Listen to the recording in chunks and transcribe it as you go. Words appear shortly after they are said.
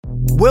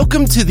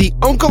Welcome to the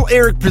Uncle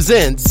Eric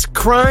Presents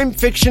Crime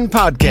Fiction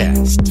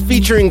Podcast,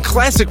 featuring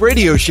classic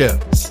radio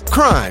shows,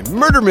 crime,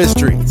 murder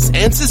mysteries,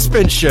 and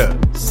suspense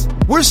shows.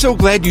 We're so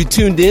glad you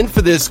tuned in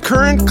for this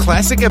current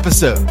classic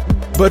episode.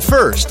 But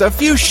first, a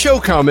few show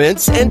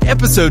comments and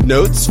episode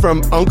notes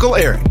from Uncle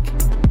Eric.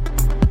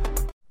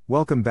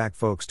 Welcome back,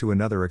 folks, to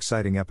another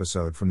exciting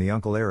episode from the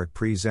Uncle Eric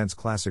Presents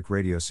Classic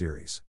Radio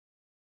Series.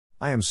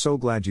 I am so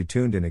glad you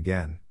tuned in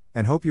again,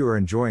 and hope you are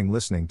enjoying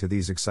listening to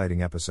these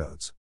exciting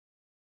episodes.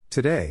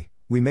 Today,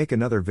 we make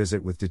another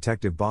visit with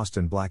Detective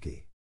Boston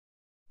Blackie.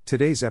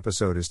 Today's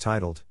episode is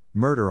titled,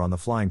 Murder on the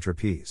Flying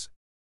Trapeze.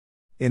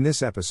 In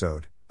this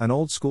episode, an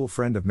old school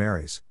friend of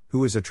Mary's,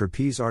 who is a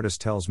trapeze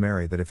artist, tells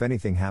Mary that if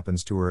anything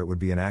happens to her it would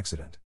be an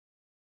accident.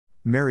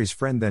 Mary's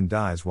friend then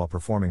dies while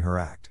performing her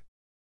act.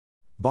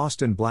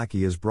 Boston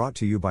Blackie is brought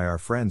to you by our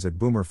friends at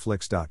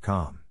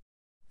boomerflix.com.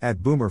 At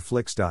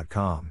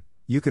boomerflix.com,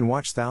 you can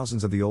watch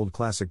thousands of the old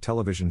classic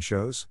television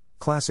shows,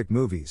 classic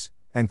movies,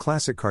 and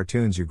classic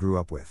cartoons you grew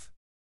up with.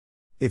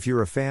 If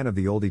you're a fan of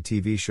the oldie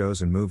TV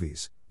shows and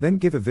movies, then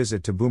give a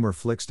visit to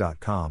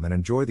boomerflix.com and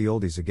enjoy the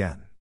oldies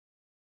again.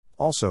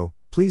 Also,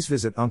 please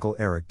visit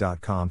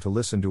uncleeric.com to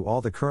listen to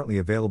all the currently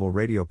available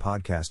radio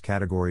podcast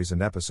categories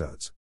and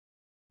episodes.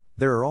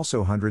 There are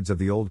also hundreds of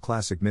the old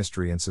classic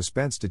mystery and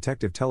suspense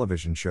detective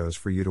television shows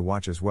for you to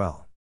watch as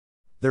well.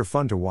 They're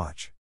fun to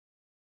watch.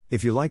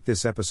 If you like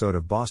this episode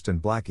of Boston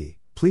Blackie,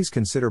 please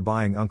consider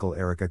buying Uncle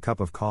Eric a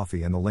cup of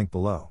coffee in the link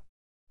below.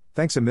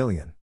 Thanks a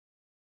million.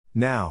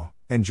 Now,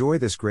 enjoy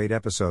this great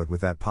episode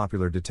with that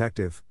popular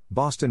detective,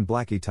 Boston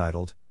Blackie,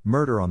 titled,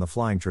 Murder on the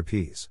Flying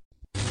Trapeze.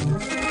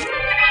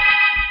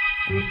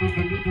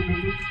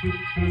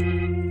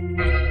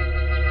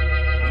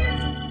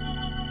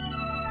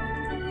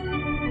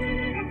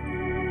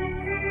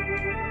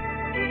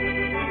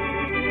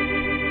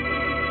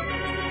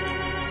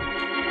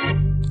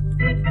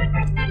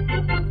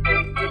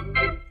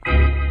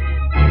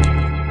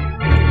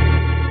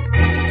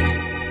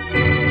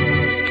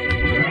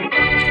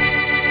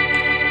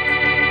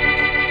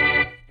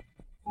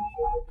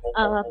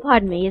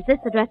 Pardon me, is this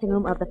the dressing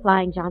room of the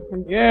Flying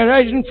Johnsons? Yeah,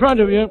 right in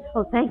front of you.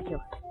 Oh, thank you.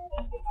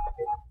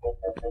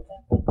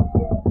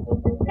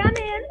 Come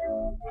in.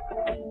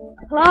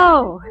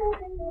 Hello.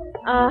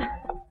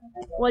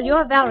 Well,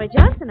 you're Valerie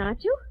Johnson,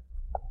 aren't you?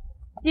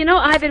 You know,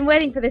 I've been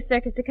waiting for this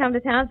circus to come to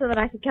town so that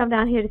I could come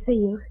down here to see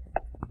you.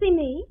 See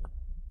me?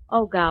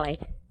 Oh, golly.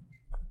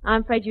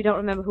 I'm afraid you don't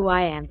remember who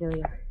I am, do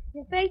you?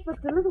 Your face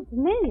looks a little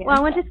familiar. Well,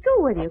 I went to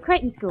school with you,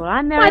 Creighton School.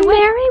 I'm Mary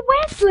Mary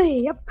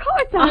Wesley. Of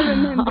course I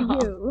remember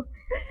you.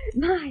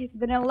 My, it's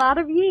been a lot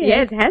of years.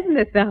 Yes, hasn't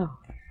it, though?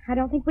 I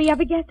don't think we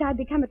ever guessed I'd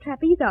become a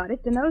trapeze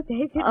artist in those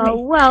days, did Oh,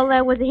 we? well,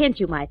 there was a hint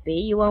you might be.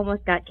 You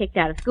almost got kicked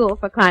out of school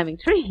for climbing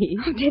trees.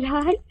 Oh, did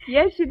I?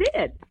 Yes, you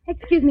did.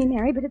 Excuse me,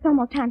 Mary, but it's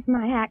almost time for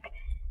my act.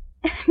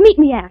 Meet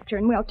me after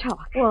and we'll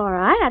talk. Well, all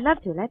right, I'd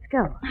love to. Let's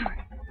go.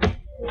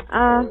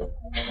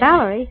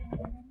 Valerie,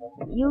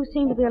 you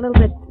seem to be a little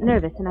bit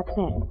nervous and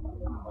upset.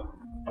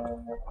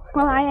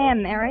 Well, I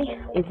am, Mary.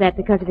 Is that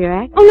because of your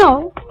act? Oh,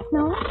 no.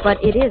 No?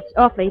 But it is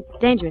awfully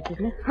dangerous,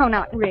 isn't it? Oh,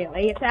 not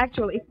really. It's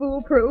actually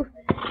foolproof.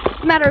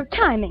 It's a matter of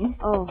timing.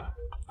 Oh.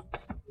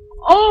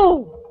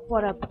 Oh,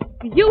 what a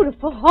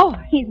beautiful horse.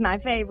 He's my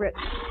favorite.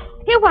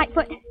 Here,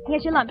 Whitefoot.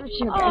 Here's your lump of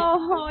sugar.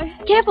 Oh.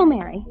 Careful,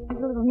 Mary. He's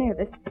a little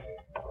nervous.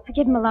 I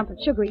give him a lump of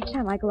sugar each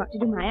time I go up to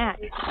do my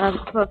act.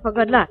 For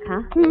good luck,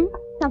 huh?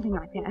 Something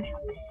like that.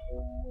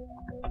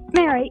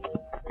 Mary,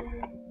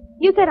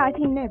 you said I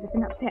seem nervous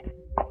and upset.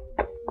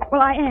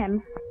 Well, I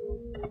am.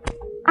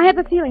 I have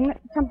a feeling that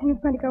something's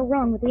going to go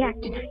wrong with the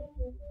act tonight.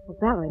 Well,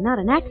 Valerie, not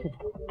an accident.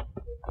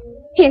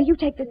 Here, you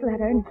take this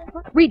letter and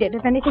read it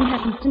if anything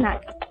happens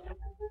tonight.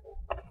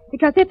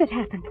 Because if it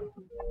happens,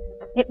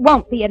 it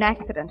won't be an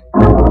accident.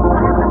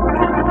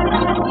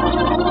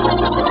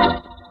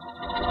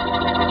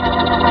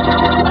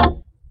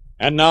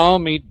 And now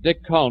meet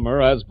Dick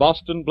Calmer as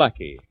Boston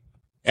Blackie.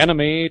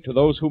 Enemy to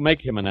those who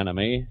make him an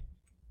enemy.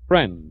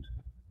 Friend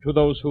to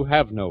those who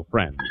have no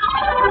friend.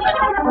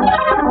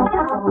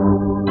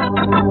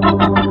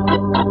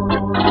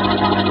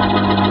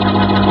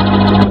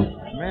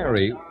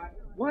 Mary,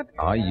 what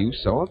are you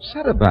so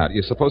upset about?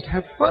 You're supposed to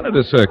have fun at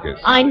a circus.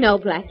 I know,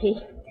 Blackie.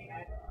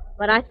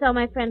 But I saw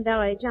my friend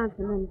Valerie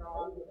Johnson, and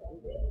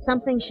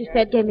something she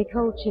said gave me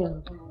cold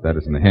chills. That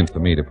isn't a hint for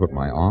me to put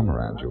my arm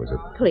around you, is it?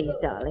 Please,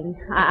 darling.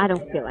 I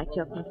don't feel like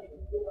joking.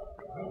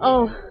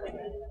 Oh,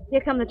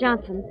 here come the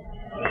Johnsons.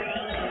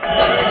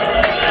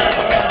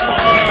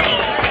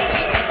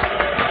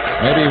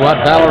 Maybe what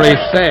Valerie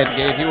said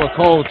gave you a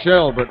cold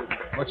chill, but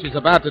what she's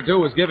about to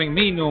do is giving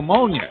me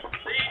pneumonia.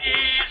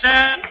 Ladies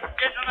and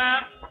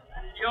gentlemen,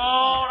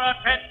 your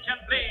attention,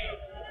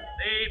 please.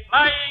 The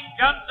Flying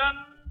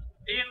Johnsons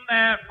in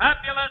their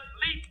fabulous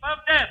leap of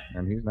death.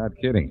 And he's not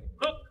kidding.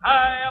 Look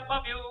high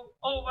above you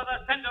over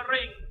the center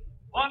ring,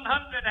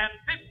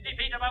 150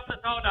 feet above the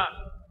sawdust.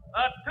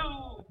 The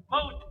two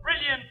most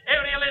brilliant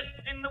aerialists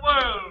in the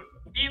world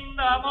in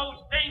the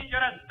most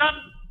dangerous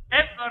stunt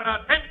ever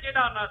attempted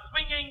on a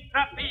swinging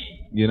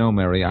trapeze. You know,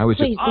 Mary, I was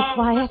Please just... be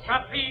quiet. The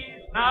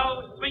trapeze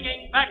now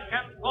swinging back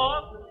and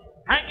forth,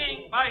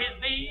 hanging by his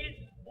knees,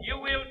 you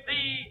will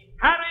see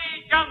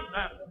Harry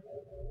Johnson.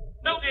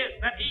 Notice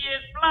that he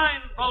is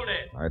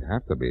blindfolded. I'd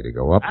have to be to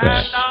go up there.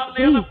 And on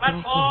the other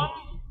platform,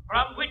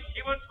 from which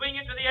she will swing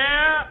into the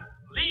air,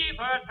 leave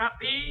her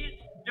trapeze,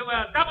 do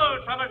a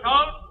double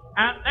somersault,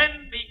 and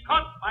then be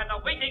caught by the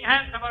waiting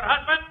hands of her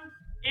husband,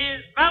 is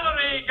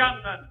Valerie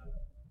Johnson.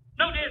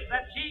 Notice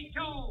that she,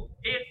 too,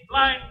 is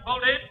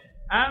blindfolded,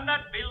 and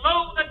that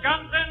below the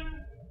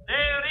Johnson,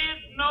 there is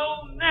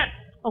no net.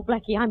 Oh,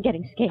 Blackie, I'm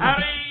getting scared.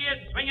 Harry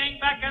is swinging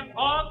back and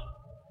forth,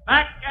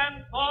 back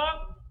and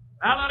forth.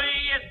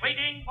 Valerie is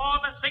waiting for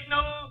the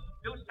signal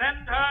to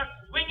send her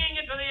swinging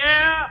into the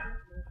air.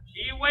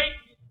 She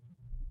waits.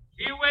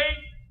 She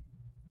waits.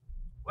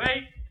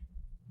 Wait.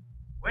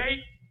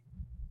 Wait.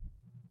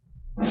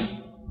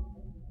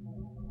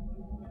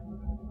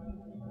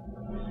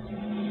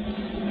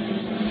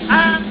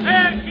 And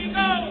there she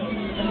goes.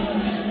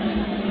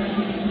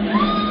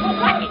 Oh,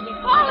 Blackie, she's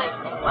falling.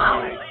 She's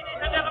falling. Ladies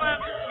and gentlemen,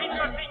 keep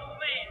your seats,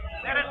 please.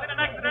 There has been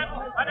an accident,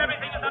 but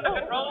everything is under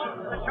control.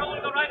 The show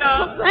will go right on.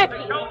 Oh, Blackie.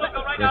 The show will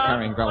go right They're on.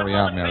 carrying Valerie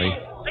out, Mary.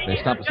 They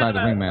stopped beside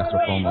the ringmaster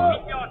for a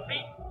moment.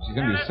 She's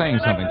going to be saying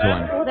something to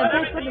him. Oh, then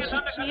thank goodness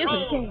she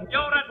isn't dead.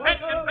 Your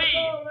attention,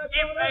 please.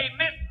 If a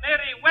Miss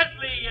Mary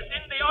Wesley is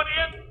in the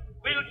audience,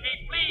 will she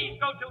please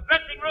go to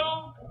dressing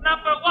room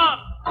number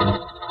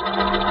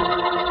 1?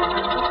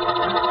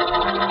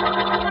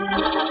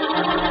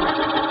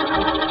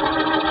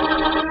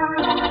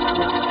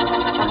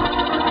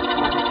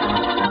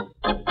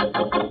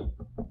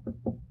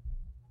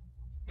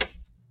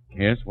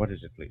 Yes, what is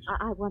it, please?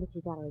 I want to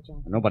see Valerie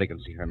Johnson. Nobody can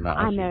see her now.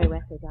 I'm Mary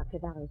Wesley, Dr.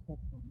 Valerie said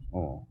so.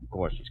 Oh, of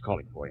course, she's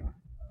calling for you.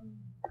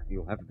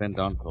 You'll have to bend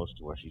down close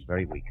to her. She's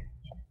very weak.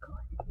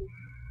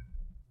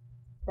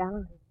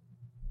 Valerie.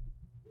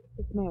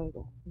 It's Mary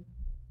Wesley.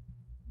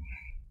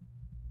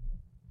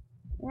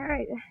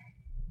 Mary.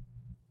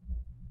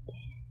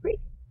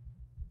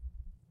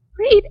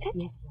 Reed.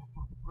 Yes, I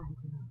have time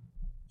to know.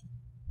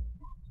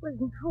 Was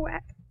no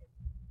accident.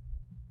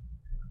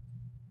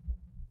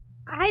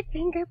 I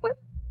think it was.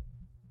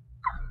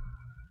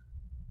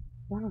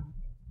 Valerie.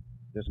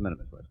 Just a minute,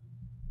 Miss West.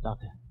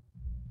 Doctor.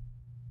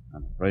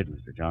 I'm afraid,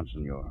 Mr.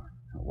 Johnson, your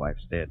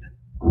wife's dead.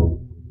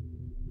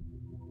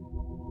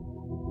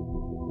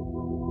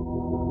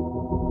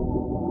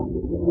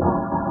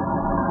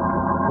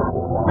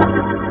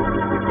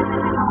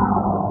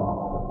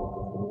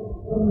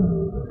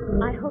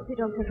 I hope you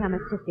don't think I'm a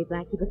sissy,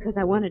 Blackie, because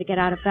I wanted to get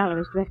out of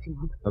Valerie's dressing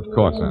room. Of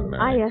course not,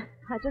 Mary.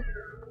 I just...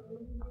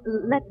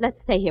 Let's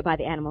stay here by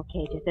the animal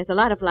cages. There's a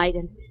lot of light,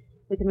 and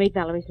we can read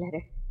Valerie's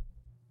letter.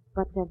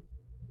 But,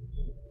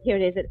 here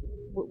it is.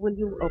 Will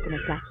you open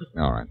it,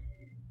 Blackie? All right.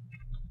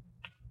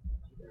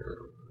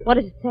 What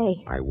does it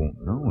say? I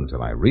won't know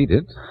until I read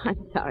it.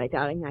 I'm sorry,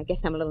 darling. I guess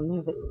I'm a little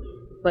nervous.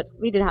 But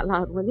read it out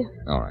loud, will you?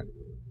 All right.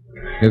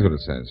 Here's what it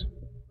says.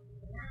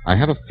 I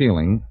have a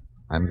feeling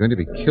I'm going to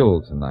be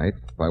killed tonight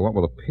by what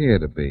will appear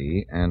to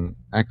be an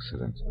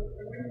accident.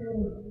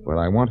 But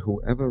I want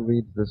whoever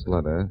reads this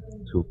letter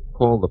to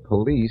call the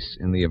police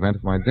in the event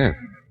of my death.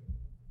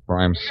 For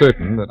I am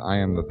certain that I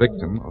am the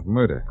victim of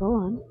murder. Go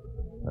on.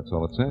 That's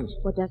all it says.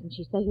 Well, doesn't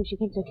she say who she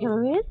thinks her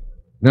killer is?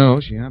 No,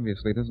 she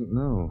obviously doesn't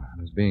know.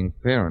 And is being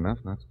fair enough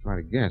not to try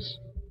to guess.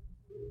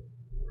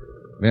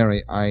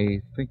 Mary,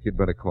 I think you'd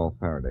better call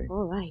Faraday.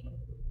 All right.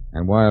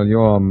 And while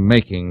you're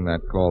making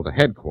that call to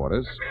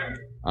headquarters,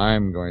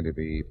 I'm going to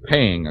be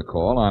paying a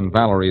call on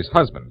Valerie's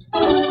husband.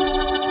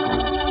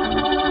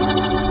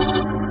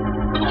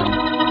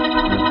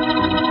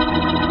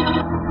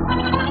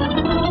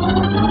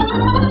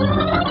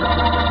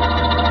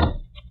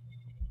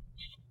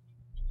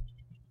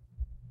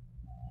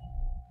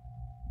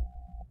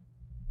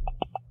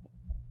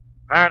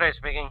 Faraday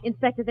speaking.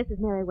 Inspector, this is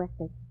Mary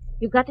Wesley.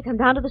 You've got to come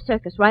down to the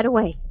circus right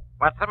away.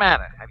 What's the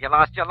matter? Have you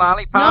lost your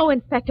lollipop? No,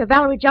 Inspector.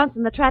 Valerie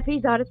Johnson, the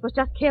trapeze artist, was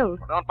just killed.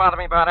 Well, don't bother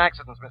me about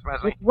accidents, Miss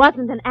Wesley. It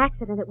wasn't an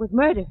accident. It was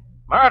murder.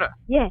 Murder?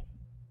 Yes.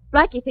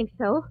 Blackie thinks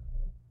so.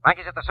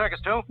 Blankie's at the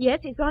circus, too? Yes,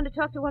 he's gone to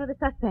talk to one of the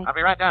suspects. I'll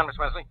be right down, Miss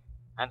Wesley.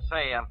 And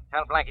say,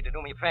 tell Blankie to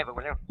do me a favor,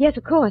 will you? Yes,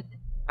 of course.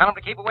 Tell him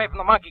to keep away from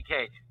the monkey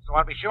cage, so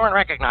I'll be sure and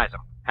recognize him.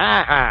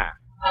 Ha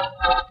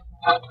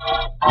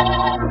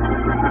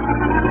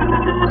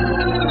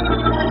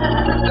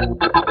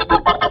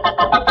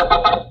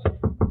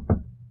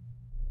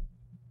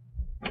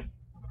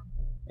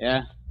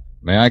Yeah?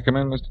 May I come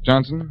in, Mr.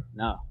 Johnson?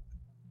 No.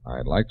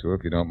 I'd like to,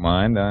 if you don't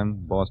mind.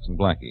 I'm Boston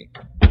Blackie.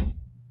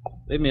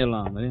 Leave me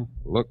alone, will you?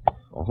 Look,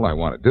 all I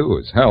want to do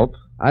is help.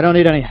 I don't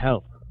need any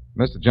help.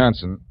 Mr.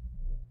 Johnson,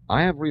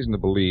 I have reason to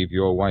believe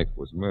your wife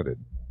was murdered.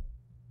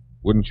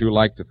 Wouldn't you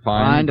like to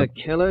find... Find a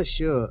killer?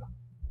 Sure.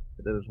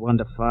 If there was one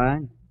to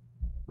find.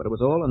 But it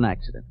was all an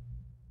accident.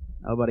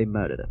 Nobody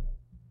murdered her.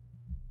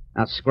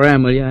 Now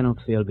scram, will you? I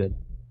don't feel good.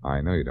 I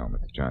know you don't,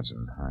 Mr.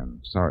 Johnson. I'm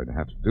sorry to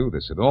have to do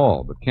this at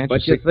all, but can't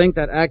But you you think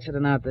that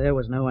accident out there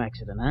was no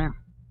accident, huh?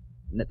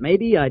 And that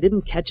maybe I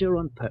didn't catch her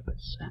on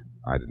purpose.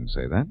 I didn't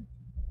say that.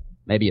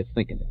 Maybe you're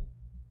thinking it.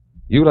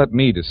 You let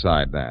me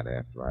decide that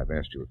after I've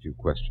asked you a few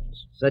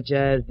questions. Such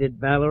as, did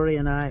Valerie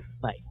and I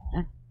fight,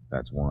 huh?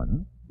 That's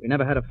one. We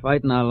never had a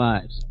fight in our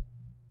lives.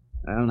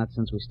 Well, not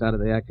since we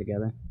started the act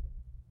together.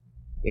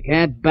 You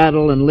can't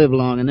battle and live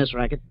long in this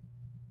racket.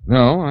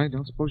 No, I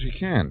don't suppose you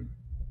can.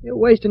 You're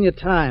wasting your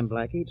time,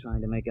 Blackie,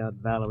 trying to make out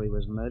Valerie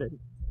was murdered.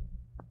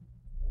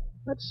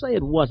 Let's say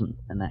it wasn't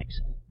an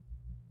accident.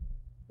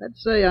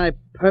 Let's say I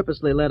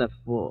purposely let her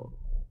fall.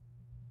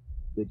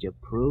 Could you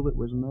prove it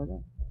was murder?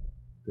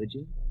 Could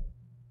you?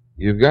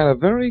 You've got a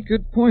very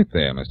good point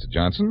there, Mr.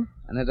 Johnson.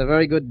 And there's a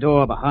very good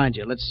door behind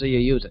you. Let's see you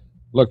use it.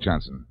 Look,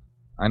 Johnson,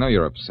 I know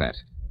you're upset.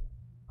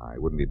 I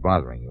wouldn't be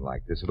bothering you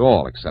like this at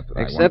all, except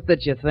that Except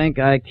that you think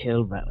I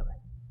killed Valerie.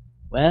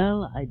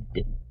 Well, I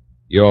didn't.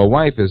 Your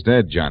wife is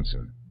dead,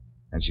 Johnson,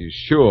 and she's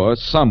sure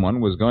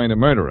someone was going to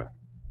murder her.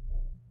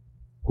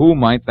 Who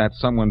might that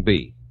someone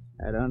be?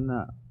 I don't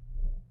know.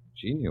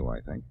 She knew,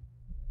 I think.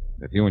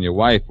 If you and your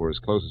wife were as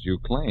close as you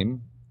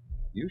claim,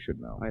 you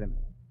should know. Wait a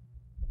minute.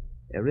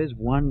 There is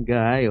one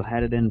guy who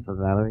had it in for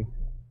Valerie,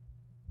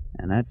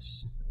 and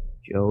that's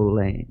Joe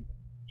Lane.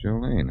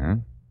 Joe Lane, huh?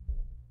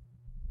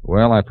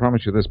 Well, I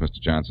promise you this, Mr.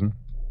 Johnson.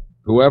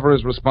 Whoever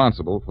is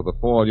responsible for the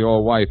fall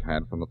your wife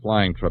had from the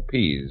flying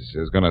trapeze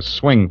is going to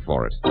swing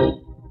for it.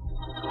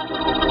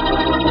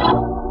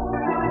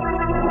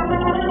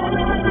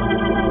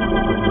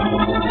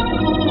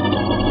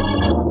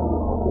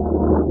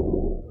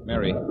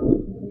 Mary,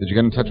 did you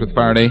get in touch with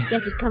Faraday?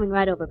 Yes, he's coming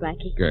right over,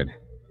 Blackie. Good.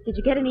 Did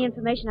you get any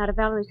information out of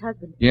Valerie's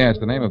husband? Yes,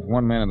 the name of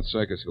one man in the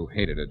circus who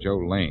hated her, Joe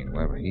Lane,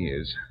 whoever he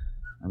is.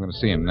 I'm going to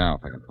see him now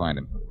if I can find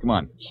him. Come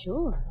on.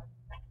 Sure.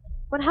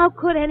 But how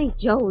could any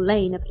Joe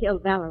Lane have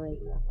killed Valerie?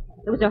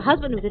 It was her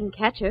husband who didn't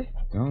catch her.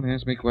 Don't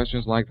ask me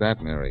questions like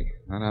that, Mary.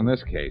 Not on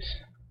this case.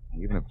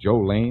 Even if Joe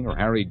Lane or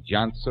Harry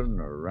Johnson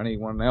or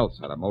anyone else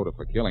had a motive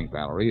for killing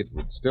Valerie, it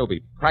would still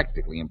be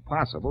practically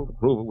impossible to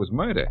prove it was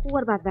murder.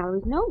 What about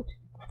Valerie's note?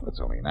 It's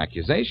only an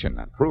accusation,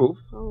 not proof.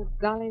 Oh,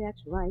 golly,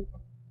 that's right.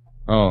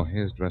 Oh,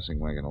 here's dressing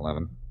wagon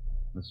 11.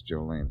 This is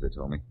Joe Lane's, they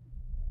told me.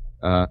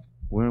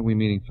 Where are we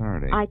meeting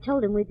Faraday? I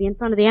told him we'd be in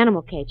front of the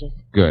animal cages.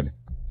 Good.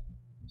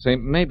 Say,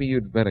 maybe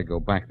you'd better go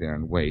back there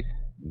and wait,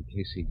 in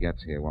case he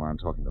gets here while I'm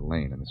talking to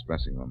Lane in this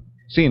dressing room.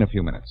 See you in a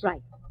few minutes.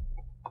 Right.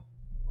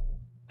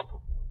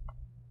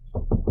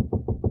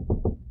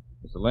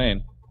 Mr.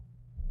 Lane.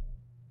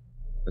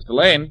 Mr.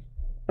 Lane.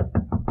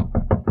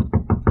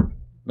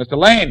 Mr.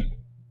 Lane!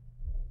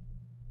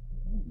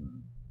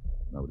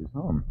 Nobody's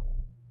home.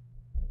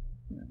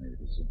 Yeah, maybe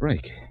this is a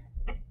break.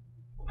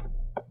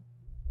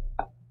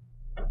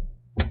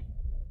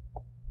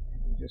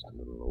 Just a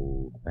little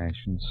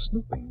old-fashioned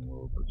snooping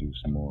will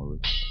produce more...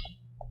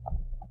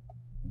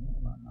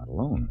 I'm not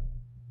alone.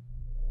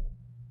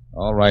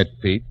 All right,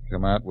 Pete.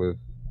 Come out from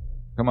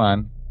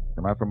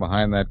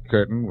behind that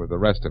curtain with the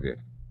rest of you.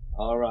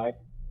 All right.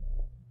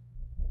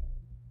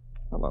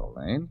 Hello,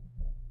 Lane.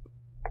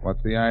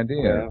 What's the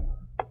idea? Well,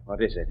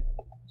 what is it?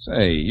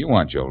 Say, you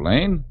aren't Joe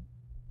Lane.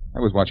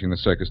 I was watching the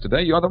circus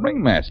today. You're the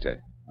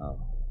ringmaster. Oh.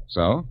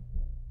 So?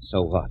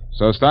 So what?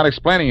 So start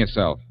explaining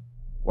yourself.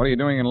 What are you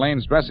doing in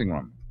Lane's dressing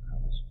room? I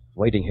was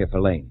waiting here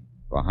for Lane.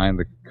 Behind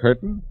the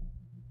curtain?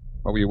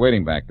 What were you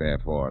waiting back there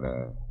for?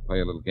 To play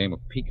a little game of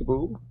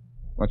peekaboo?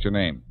 What's your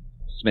name?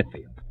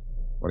 Smithfield.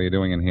 What are you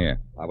doing in here?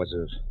 I was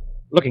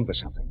looking for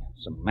something.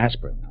 Some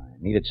aspirin.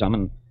 I needed some,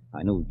 and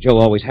I knew Joe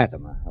always had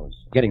them. I was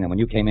getting them when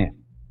you came in.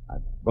 I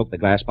broke the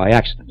glass by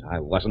accident. I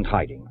wasn't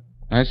hiding.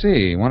 I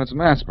see. You wanted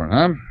some aspirin,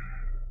 huh?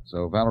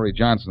 So Valerie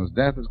Johnson's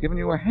death has given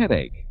you a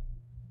headache.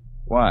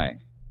 Why?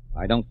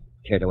 I don't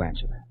care to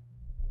answer that.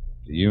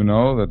 Do you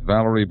know that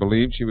Valerie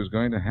believed she was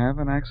going to have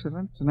an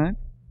accident tonight?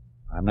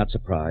 I'm not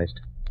surprised.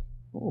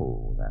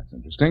 Oh, that's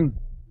interesting.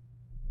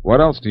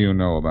 What else do you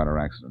know about her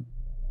accident?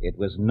 It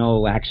was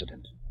no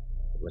accident.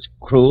 It was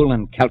cruel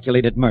and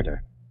calculated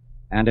murder.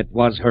 And it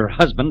was her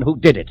husband who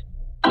did it.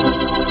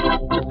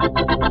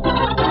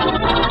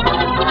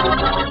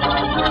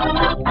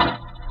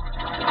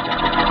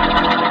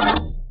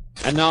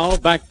 And now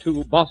back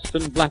to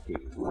Boston Blackie.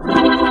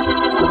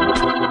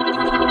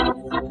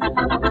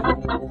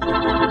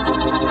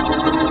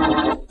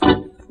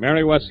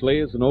 Mary Wesley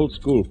is an old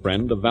school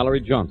friend of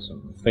Valerie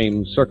Johnson,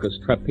 famed circus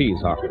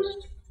trapeze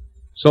artist.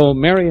 So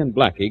Mary and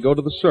Blackie go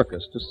to the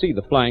circus to see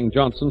the Flying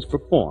Johnsons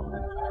perform.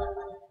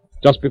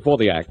 Just before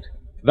the act,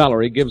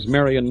 Valerie gives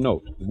Mary a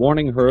note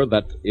warning her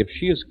that if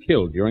she is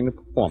killed during the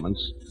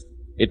performance,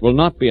 it will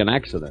not be an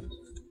accident,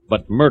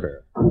 but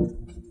murder.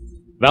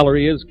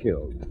 Valerie is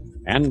killed,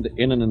 and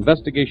in an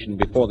investigation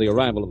before the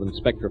arrival of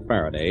Inspector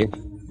Faraday,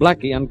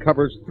 Blackie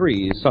uncovers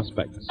 3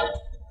 suspects.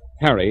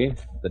 Harry,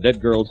 the dead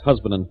girl's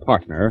husband and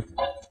partner,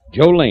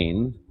 Joe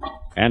Lane,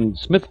 and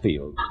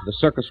Smithfield, the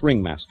circus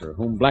ringmaster,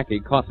 whom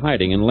Blackie caught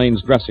hiding in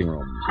Lane's dressing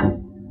room.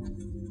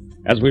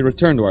 As we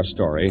return to our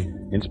story,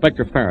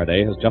 Inspector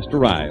Faraday has just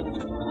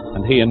arrived,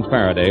 and he and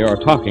Faraday are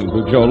talking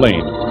to Joe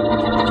Lane.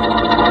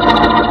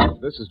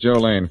 This is Joe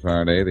Lane,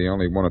 Faraday, the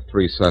only one of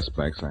 3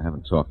 suspects I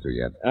haven't talked to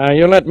yet.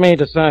 You let me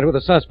decide who the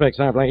suspects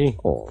are, Blackie.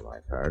 All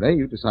right, Faraday.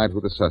 You decide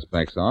who the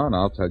suspects are, and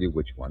I'll tell you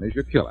which one is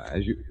your killer,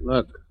 as usual.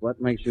 Look, what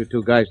makes you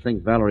 2 guys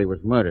think Valerie was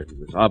murdered? It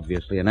was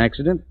obviously an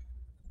accident.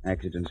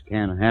 Accidents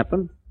can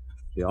happen.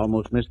 She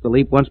almost missed the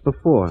leap once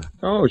before.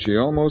 Oh, she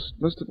almost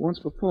missed it once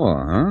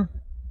before, huh?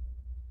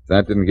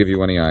 That didn't give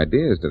you any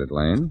ideas, did it,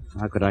 Lane?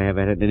 How could I have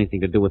had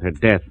anything to do with her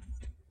death?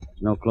 I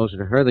was no closer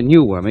to her than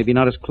you were, maybe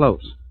not as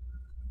close.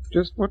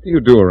 Just what do you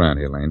do around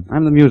here, Lane?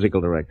 I'm the musical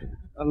director.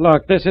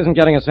 Look, this isn't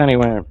getting us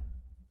anywhere.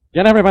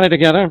 Get everybody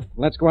together.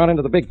 Let's go out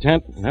into the big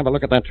tent and have a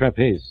look at that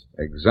trapeze.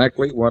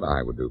 Exactly what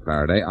I would do,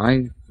 Faraday.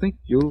 I think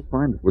you'll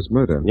find it was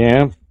murder.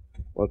 Yeah?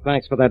 Well,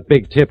 thanks for that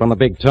big tip on the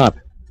big top,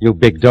 you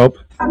big dope.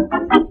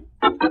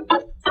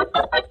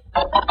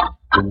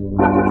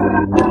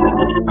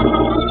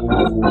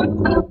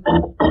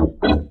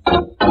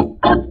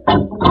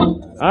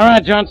 All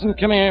right, Johnson,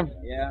 come here.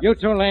 Yeah? You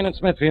 2, Lane and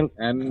Smithfield.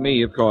 And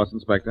me, of course,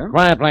 Inspector.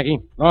 Quiet,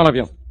 Blackie. All of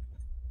you.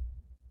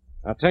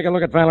 Now take a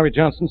look at Valerie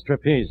Johnson's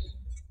trapeze.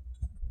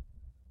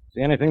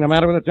 See anything the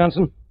matter with it,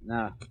 Johnson?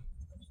 No.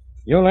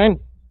 You, Lane?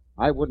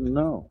 I wouldn't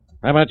know.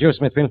 How about you,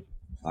 Smithfield?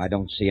 I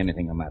don't see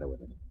anything the matter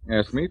with it.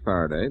 Ask me,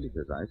 Faraday,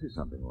 because I see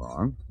something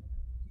wrong.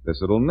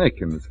 This little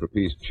nick in the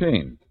trapeze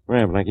chain.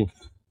 Where, Blackie?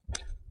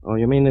 Oh,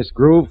 you mean this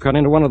groove cut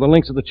into one of the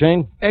links of the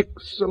chain?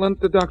 Excellent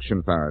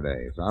deduction,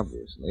 Faraday. It's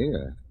obviously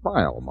a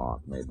file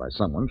mark made by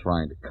someone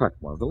trying to cut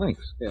one of the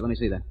links. Here, let me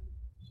see that.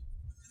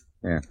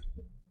 Yeah.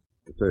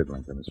 The 3rd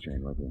link on this chain,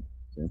 right here.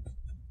 See?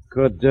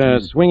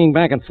 Could swinging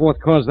back and forth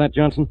cause that,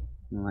 Johnson?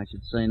 No, I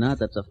should say not.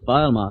 That's a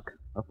file mark.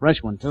 A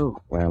fresh one, too.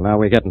 Well, now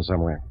we're getting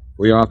somewhere.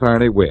 We are,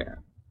 Faraday,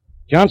 where?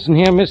 Johnson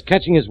here missed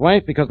catching his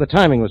wife because the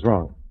timing was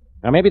wrong.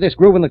 Now, maybe this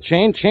groove in the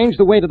chain changed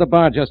the weight of the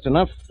bar just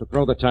enough to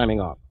throw the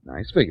timing off.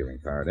 Nice figuring,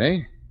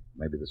 Faraday.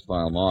 Maybe this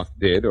file mark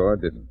did or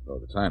didn't throw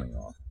the timing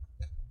off.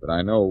 But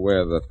I know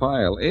where the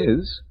file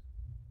is,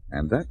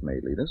 and that may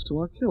lead us to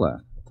our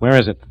killer. Where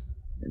is it?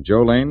 In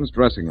Joe Lane's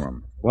dressing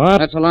room. What?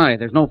 That's a lie.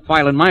 There's no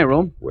file in my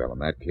room. Well, in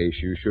that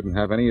case, you shouldn't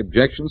have any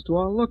objections to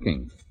our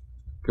looking.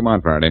 Come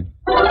on, Faraday.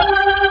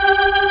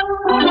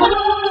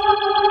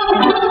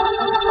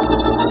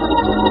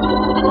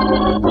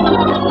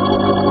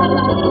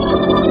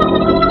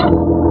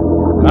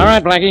 All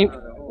right, Blackie.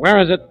 Where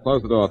is it?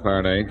 Close the door,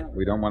 Faraday.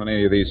 We don't want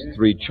any of these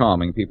 3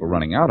 charming people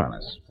running out on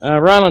us.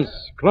 Rollins,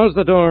 close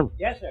the door.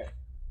 Yes, sir.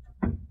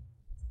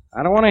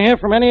 I don't want to hear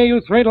from any of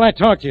you 3 till I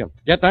talk to you.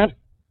 Get that?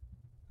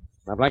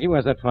 Now, Blackie,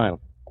 where's that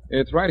file?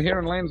 It's right here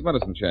in Lane's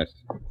medicine chest.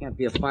 Can't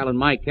be a file in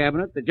my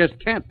cabinet. There just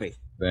can't be.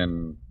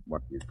 Then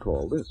what do you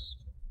call this?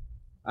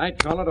 I'd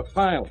call it a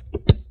file.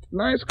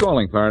 Nice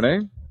calling,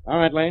 Faraday. All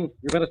right, Lane.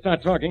 You better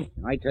start talking.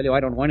 I tell you, I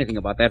don't know anything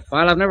about that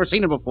file. I've never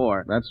seen it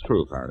before. That's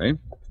true, Faraday.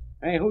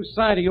 Hey, whose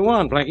side are you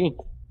on, Blackie?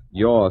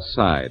 Your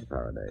side,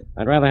 Faraday.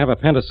 I'd rather have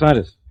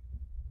appendicitis.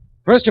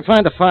 First you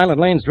find the file in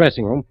Lane's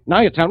dressing room.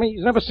 Now you tell me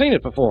he's never seen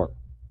it before.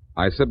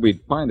 I said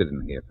we'd find it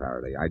in here,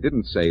 Faraday. I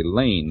didn't say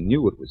Lane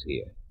knew it was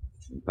here.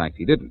 In fact,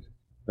 he didn't.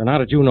 Then how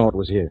did you know it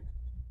was here?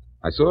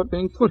 I saw it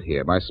being put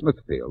here by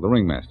Smithfield, the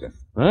ringmaster.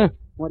 Huh?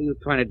 What are you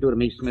trying to do to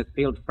me,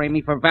 Smithfield? Frame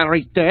me for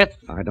Valerie's death?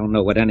 I don't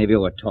know what any of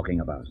you are talking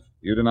about.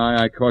 You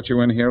deny I caught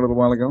you in here a little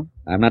while ago?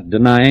 I'm not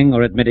denying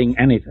or admitting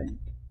anything.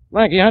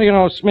 Blackie, how do you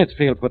know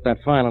Smithfield put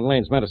that file in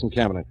Lane's medicine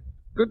cabinet?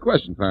 Good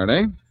question,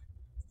 Faraday.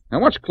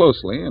 Now watch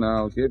closely, and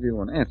I'll give you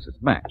an answer to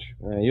match.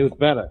 You'd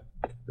better.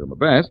 Do my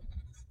best.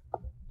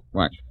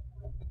 Watch.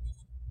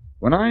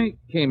 When I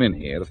came in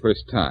here the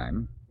first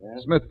time,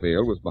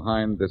 Smithfield was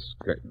behind this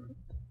curtain,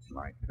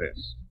 like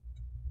this.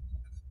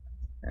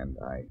 And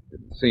I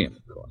didn't see him,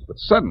 of course. But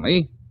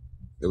suddenly,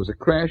 there was a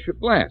crash of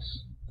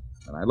glass,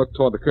 and I looked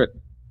toward the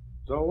curtain.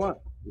 So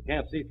what? You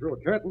can't see through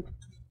a curtain.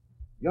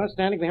 You're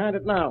standing behind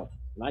it now,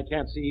 and I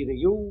can't see either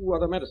you or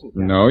the medicine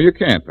cabinet. No, you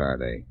can't,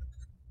 Faraday.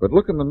 But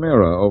look in the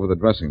mirror over the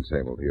dressing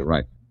table to your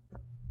right.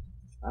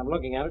 I'm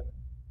looking at it.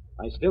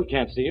 I still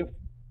can't see you.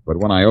 But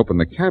when I open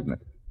the cabinet,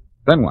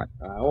 then what?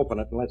 Open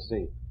it and let's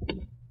see.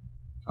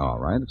 All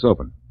right, it's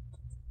open.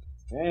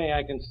 Hey,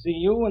 I can see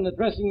you in the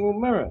dressing room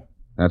mirror.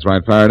 That's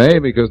right, Faraday,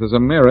 because there's a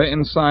mirror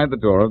inside the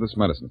door of this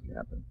medicine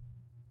cabinet.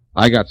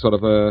 I got sort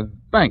of a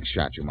bank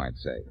shot, you might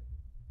say,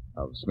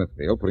 of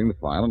Smithfield putting the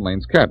file in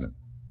Lane's cabinet.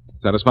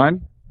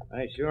 Satisfied?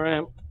 I sure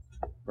am.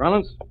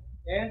 Rollins?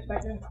 Yeah,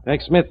 Inspector?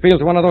 Take Smithfield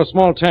to one of those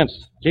small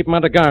tents. Keep him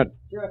under guard.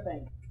 Sure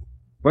thing.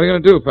 What are you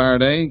going to do,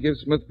 Faraday? Give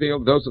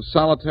Smithfield a dose of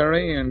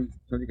solitary and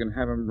so you can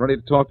have him ready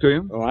to talk to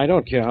you? Oh, I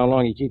don't care how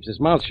long he keeps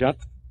his mouth shut.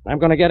 I'm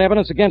going to get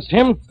evidence against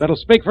him that'll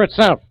speak for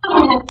itself.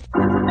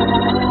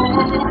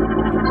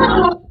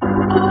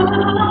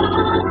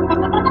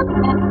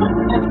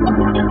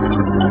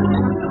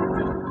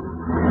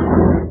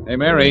 Hey,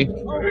 Mary. Oh,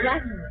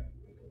 Blackie.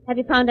 Have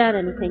you found out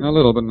anything? A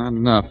little, but not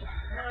enough.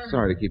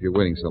 Sorry to keep you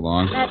waiting so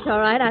long. That's all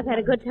right. I've had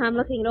a good time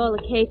looking at all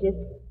the cages.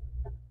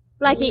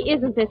 Blackie,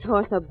 isn't this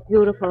horse a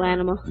beautiful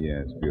animal? Yeah,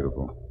 it's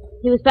beautiful.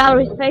 He was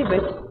Valerie's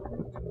favorite.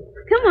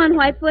 Come on,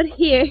 Whitefoot,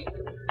 here.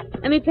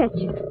 Let me pet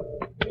you.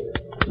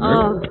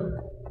 Oh.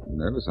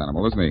 Nervous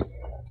animal, isn't he?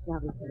 shall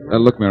we, Sir?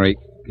 Look, Mary,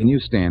 can you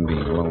stand being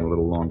alone a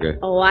little longer?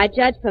 Oh, I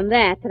judge from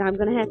that I'm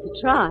going to have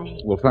to try.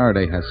 Well,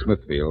 Faraday has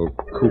Smithfield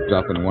cooped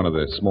up in one of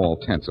the small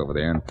tents over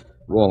there, and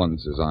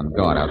Rawlins is on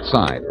guard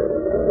outside.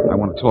 I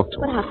want to talk to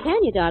him. But how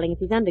can you, darling, if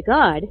he's under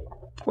guard?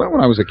 Well,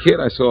 when I was a kid,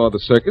 I saw the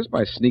circus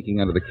by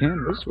sneaking under the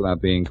canvas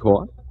without being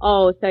caught.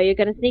 Oh, so you're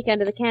going to sneak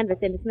under the canvas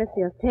into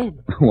Smithfield's tent?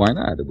 Why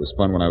not? It was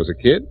fun when I was a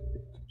kid.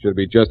 Should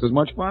be just as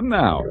much fun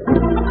now.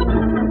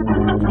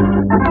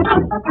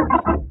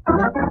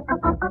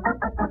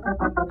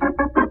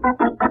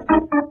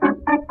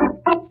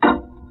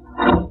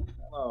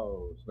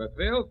 Hello,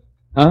 Smithfield.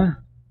 Huh?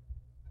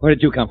 Where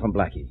did you come from,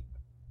 Blackie?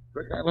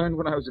 Trick I learned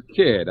when I was a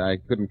kid. I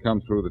couldn't come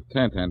through the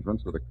tent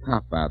entrance with a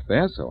cop out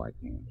there, so I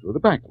came through the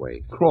back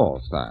way,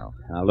 crawl style.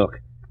 Now, look,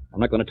 I'm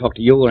not going to talk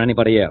to you or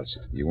anybody else.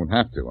 You won't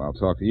have to. I'll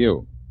talk to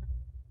you.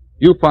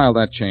 You filed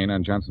that chain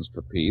on Johnson's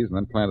trapeze and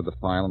then planted the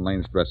file in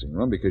Lane's dressing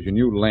room because you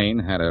knew Lane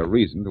had a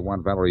reason to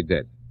want Valerie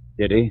dead.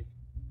 Did he?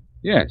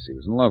 Yes, he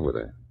was in love with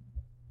her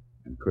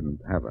and couldn't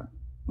have her.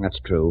 That's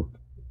true.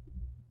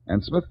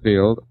 And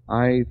Smithfield,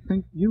 I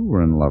think you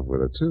were in love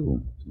with her,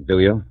 too. Do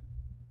you?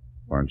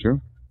 Weren't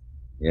you?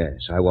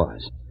 Yes, I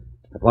was.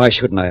 But why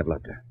shouldn't I have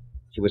loved her?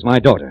 She was my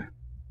daughter.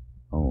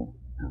 Oh.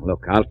 Now,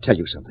 look, I'll tell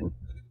you something.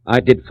 I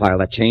did file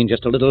that chain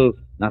just a little,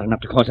 not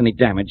enough to cause any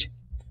damage.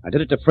 I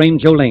did it to frame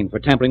Joe Lane for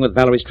tampering with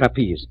Valerie's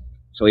trapeze,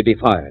 so he'd be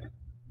fired.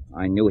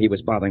 I knew he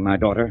was bothering my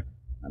daughter,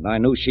 and I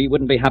knew she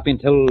wouldn't be happy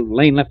until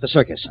Lane left the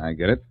circus. I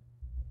get it.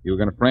 You were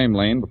going to frame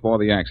Lane before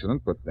the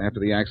accident, but after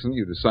the accident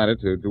you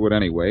decided to do it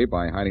anyway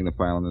by hiding the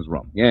file in his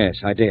room.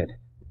 Yes, I did.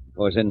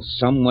 Because in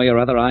some way or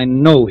other I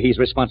know he's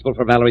responsible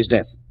for Valerie's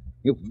death.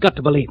 You've got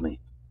to believe me.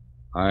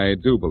 I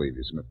do believe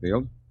you,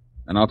 Smithfield.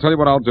 And I'll tell you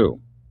what I'll do.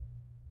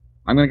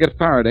 I'm going to get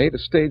Faraday to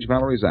stage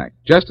Valerie's act,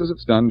 just as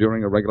it's done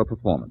during a regular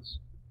performance.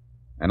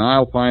 And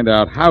I'll find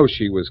out how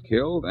she was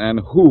killed and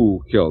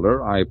who killed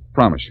her, I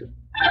promise you.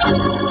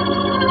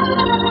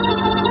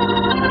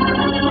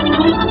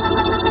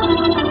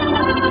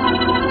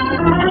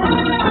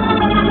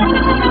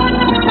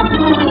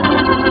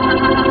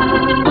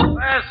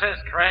 This is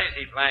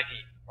crazy,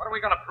 Blackie. What are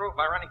we going to prove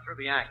by running through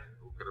the act?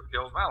 Who could have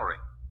killed Valerie?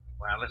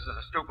 Well, this is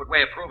a stupid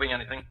way of proving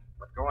anything.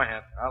 But go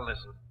ahead. I'll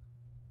listen.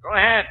 Go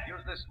ahead. Use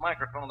this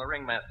microphone the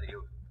ringmaster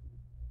used.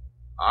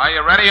 Are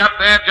you ready up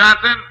there,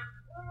 Johnson?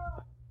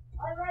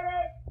 I'm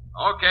ready.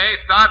 Okay,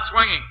 start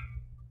swinging.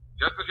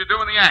 Just as you do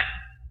in the act.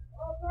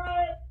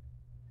 Okay.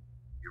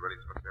 You ready,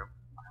 Smithfield?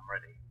 I'm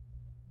ready.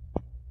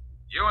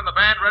 You and the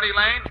band ready,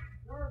 Lane?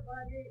 Sure,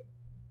 Blackie.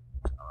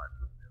 All right,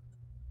 Smithfield.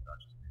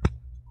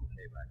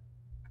 Okay,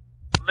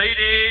 Blackie.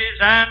 Ladies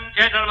and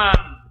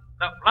gentlemen,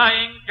 the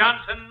Flying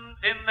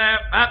Johnsons in their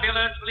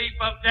fabulous leap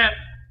of death,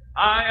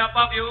 high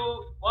above you,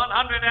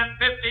 150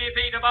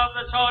 feet above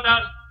the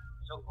sawdust,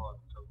 so forth,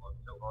 so forth,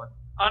 so forth,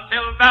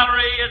 until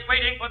Valerie is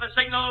waiting for the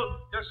signal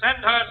to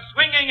send her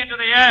swinging into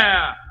the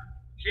air.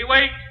 She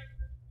waits,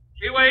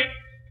 wait,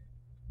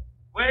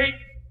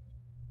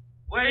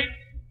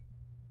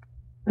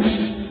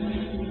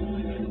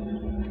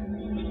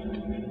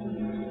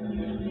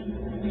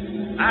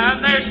 and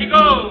there she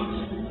goes.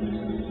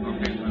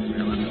 Okay,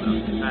 Smithfield, that's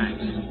enough.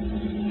 Thanks.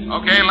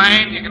 Okay,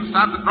 Lane, you can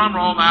start the drum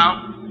roll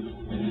now.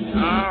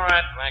 All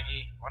right,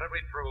 Blackie. What did we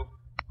prove?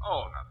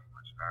 Oh, nothing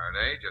much,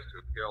 Faraday. Just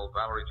who killed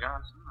Valerie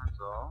Johnson, that's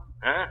all.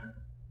 Huh?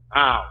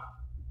 How?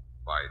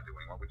 By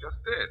doing what we just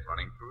did,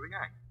 running through the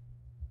act.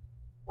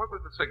 What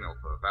was the signal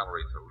for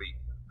Valerie to leap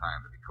in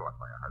time to be caught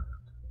by her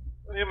husband?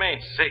 What do you mean,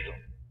 signal?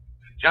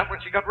 She jumped when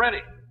she got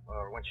ready.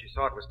 Or when she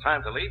saw it was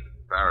time to leap.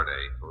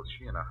 Faraday, both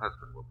she and her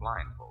husband were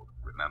blindfolded,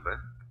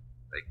 remember?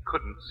 They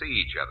couldn't see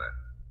each other.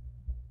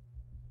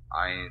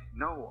 I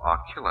know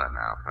our killer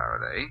now,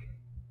 Faraday.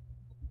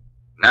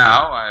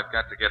 Now I've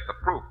got to get the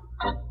proof.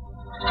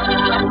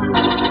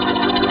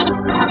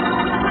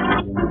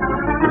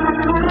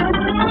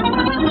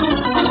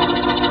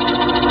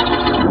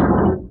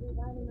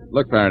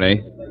 Look,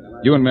 Faraday,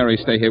 you and Mary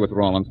stay here with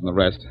Rawlins and the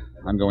rest.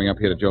 I'm going up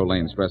here to Joe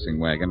Lane's dressing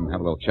wagon and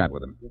have a little chat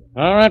with him.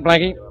 All right,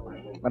 Blackie.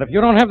 But if you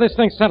don't have this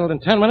thing settled in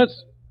 10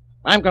 minutes,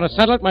 I'm going to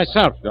settle it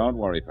myself. Don't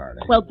worry,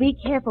 Faraday. Well, be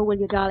careful, will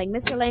you, darling?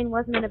 Mr. Lane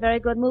wasn't in a very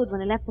good mood when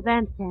he left the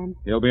bandstand.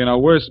 He'll be in a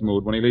worse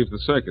mood when he leaves the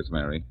circus,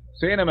 Mary.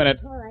 See you in a minute.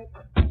 All right.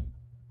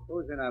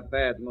 Who's in a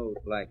bad mood,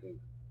 Blackie?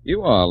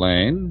 You are,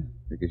 Lane,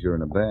 because you're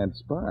in a bad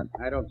spot.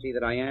 I don't see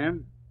that I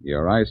am.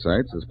 Your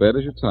eyesight's as bad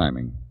as your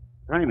timing.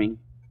 Timing?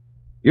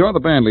 You're the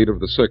band leader of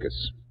the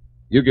circus.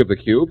 You give the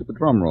cue for the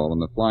drum roll in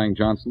the Flying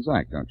Johnson's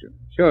act, don't you?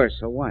 Sure,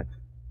 so what?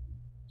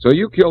 So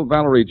you killed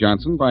Valerie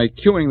Johnson by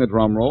cueing the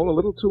drum roll a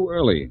little too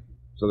early,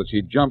 so that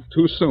she jumped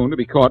too soon to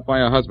be caught by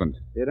her husband.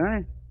 Did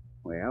I?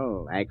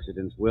 Well,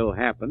 accidents will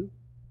happen.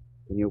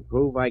 Can you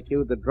prove I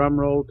cued the drum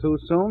roll too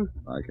soon?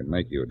 I can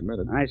make you admit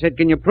it. I said,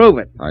 can you prove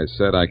it? I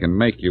said I can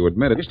make you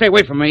admit it. You stay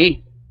away from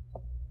me.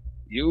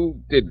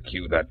 You did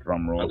cue that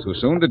drum roll too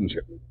soon, didn't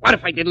you? What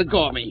if I did? Let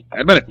go of me.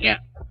 Admit it. Yeah,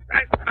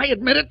 I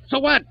admit it. So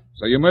what?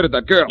 So you murdered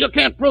that girl. You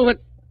can't prove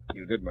it.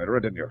 You did murder her,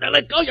 didn't you? Now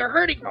let go. You're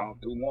hurting me. I'll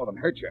do more than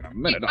hurt you in a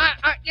minute.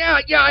 I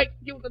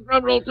cued the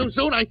drum roll too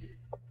soon.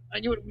 I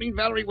knew it would mean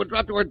Valerie would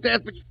drop to her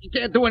death, but you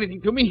can't do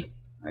anything to me.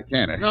 I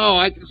can't. No,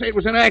 I can say it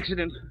was an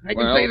accident. I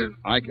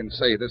can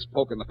say this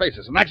poke in the face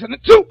is an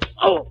accident, too.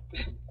 Oh!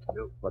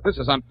 But this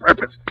is on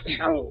purpose.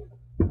 Oh!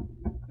 Come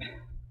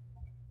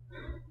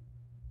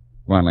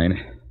on, Lane.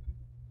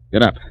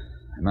 Get up.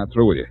 I'm not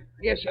through with you.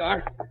 Yes, you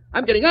are.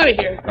 I'm getting out of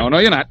here. No,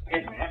 you're not.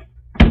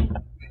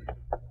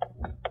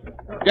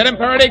 Get him,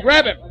 Faraday.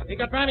 Grab him. He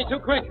got by me too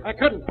quick. I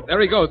couldn't.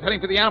 There he goes, heading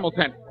for the animal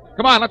tent.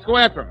 Come on, let's go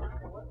after him.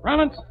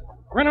 Rollins,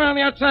 run around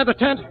the outside of the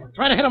tent.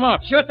 Try to hit him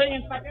off. Sure thing,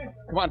 Inspector.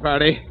 Come on,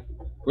 Faraday.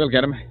 We'll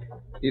get him.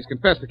 He's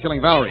confessed to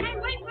killing Valerie. Hey,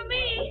 wait for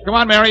me. Come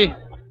on, Mary.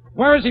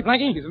 Where is he,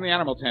 Blackie? He's in the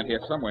animal tent here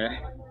somewhere.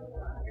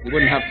 He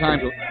wouldn't have time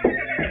to...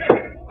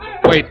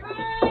 Wait.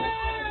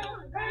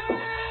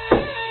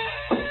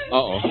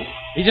 Uh-oh.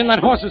 He's in that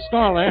horse's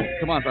stall there.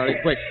 Come on, Faraday,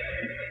 quick.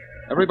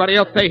 Everybody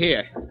else stay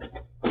here.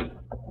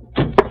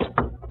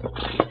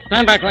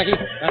 Stand back, Blackie.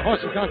 That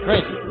horse has gone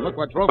crazy. Look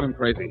what drove him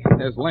crazy.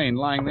 There's Lane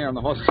lying there in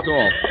the horse's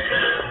stall.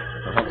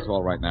 The horse is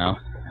all right now.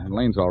 And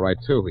Lane's all right,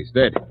 too. He's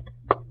dead.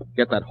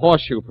 Get that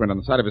horseshoe print on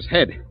the side of his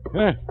head.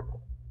 Huh.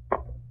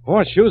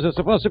 Horseshoes are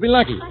supposed to be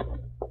lucky.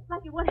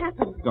 Blackie, what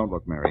happened? Don't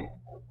look, Mary.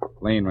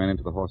 Lane ran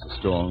into the horse's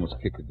stall and was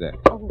kicked to death.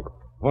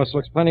 Horse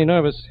looks plenty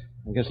nervous.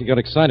 I guess he got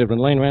excited when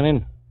Lane ran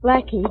in.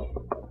 Blackie,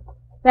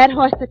 that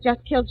horse that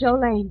just killed Joe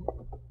Lane,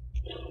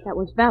 that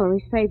was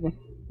Valerie's favorite.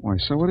 Why,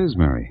 so it is,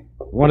 Mary.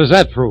 What does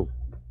that prove?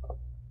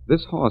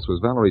 This horse was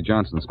Valerie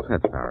Johnson's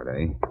pet,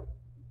 Faraday.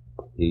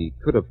 He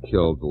could have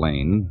killed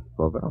Lane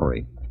for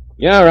Valerie.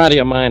 You're out of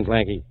your mind,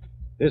 Blackie.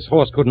 This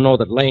horse couldn't know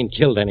that Lane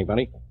killed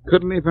anybody.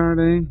 Couldn't he,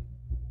 Faraday?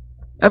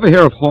 Ever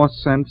hear of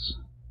horse sense?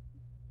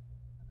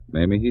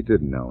 Maybe he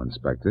didn't know,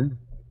 Inspector.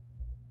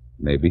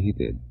 Maybe he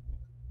did.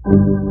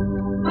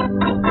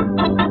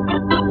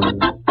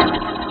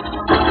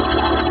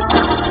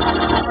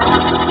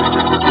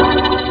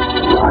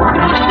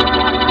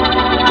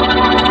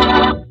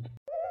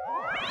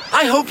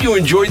 I hope you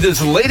enjoyed this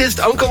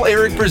latest Uncle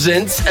Eric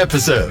Presents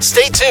episode.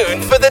 Stay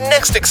tuned for the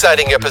next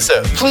exciting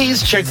episode.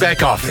 Please check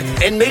back often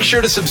and make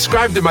sure to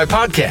subscribe to my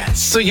podcast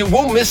so you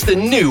won't miss the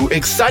new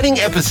exciting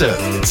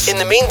episodes. In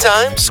the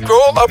meantime,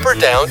 scroll up or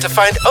down to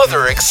find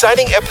other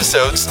exciting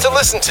episodes to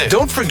listen to.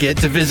 Don't forget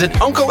to visit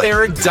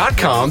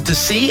UncleEric.com to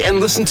see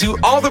and listen to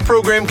all the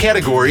program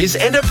categories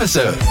and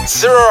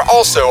episodes. There are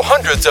also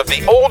hundreds of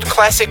the old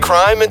classic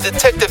crime and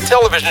detective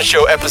television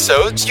show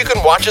episodes you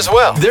can watch as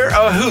well. They're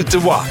a hoot to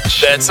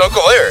watch. That's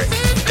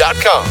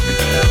UncleEric.com.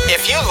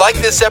 If you like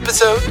this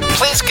episode,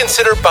 please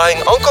consider buying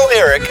Uncle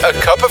Eric a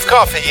cup of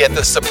coffee at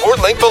the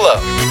support link below.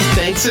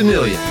 Thanks a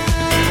million.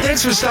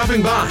 Thanks for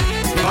stopping by.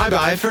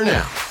 Bye-bye for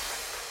now.